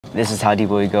This is how deep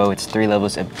will we go. It's 3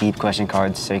 levels of deep question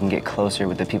cards so you can get closer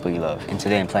with the people you love. And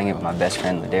today I'm playing it with my best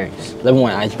friend, Ladarius. Level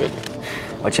 1 icebreaker.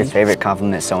 What's your favorite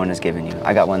compliment someone has given you?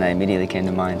 I got one that immediately came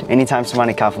to mind. Anytime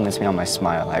somebody compliments me on my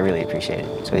smile, I really appreciate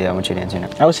it. So yeah, I want you to answer now.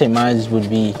 I would say mine would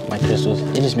be my crystals.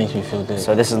 It just makes me feel good.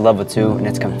 So this is level 2 and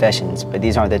it's confessions, but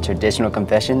these aren't the traditional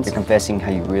confessions. You're confessing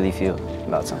how you really feel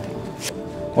about something.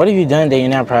 What have you done that you're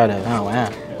not proud of? Oh,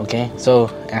 wow. Okay. So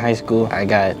in high school, I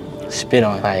got spit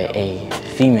on by a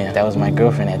female that was my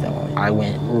girlfriend at that moment. I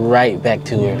went right back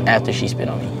to her after she spit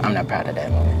on me. I'm not proud of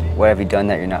that moment. What have you done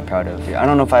that you're not proud of? I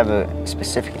don't know if I have a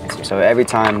specific answer. So every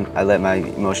time I let my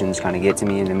emotions kind of get to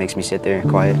me and it makes me sit there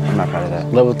quiet, I'm not proud of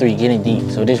that. Level 3, getting deep.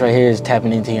 So this right here is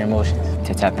tapping into your emotions.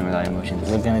 To tap in without emotions.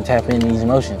 We're gonna tap into these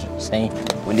emotions. Staying.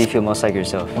 When do you feel most like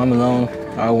yourself? When I'm alone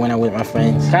or when I'm with my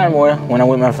friends. Kind of more when I'm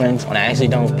with my friends. When I actually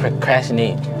don't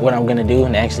procrastinate what I'm gonna do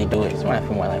and actually do it. It's when I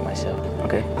feel more like myself.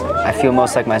 Okay. I feel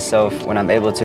most like myself when I'm able to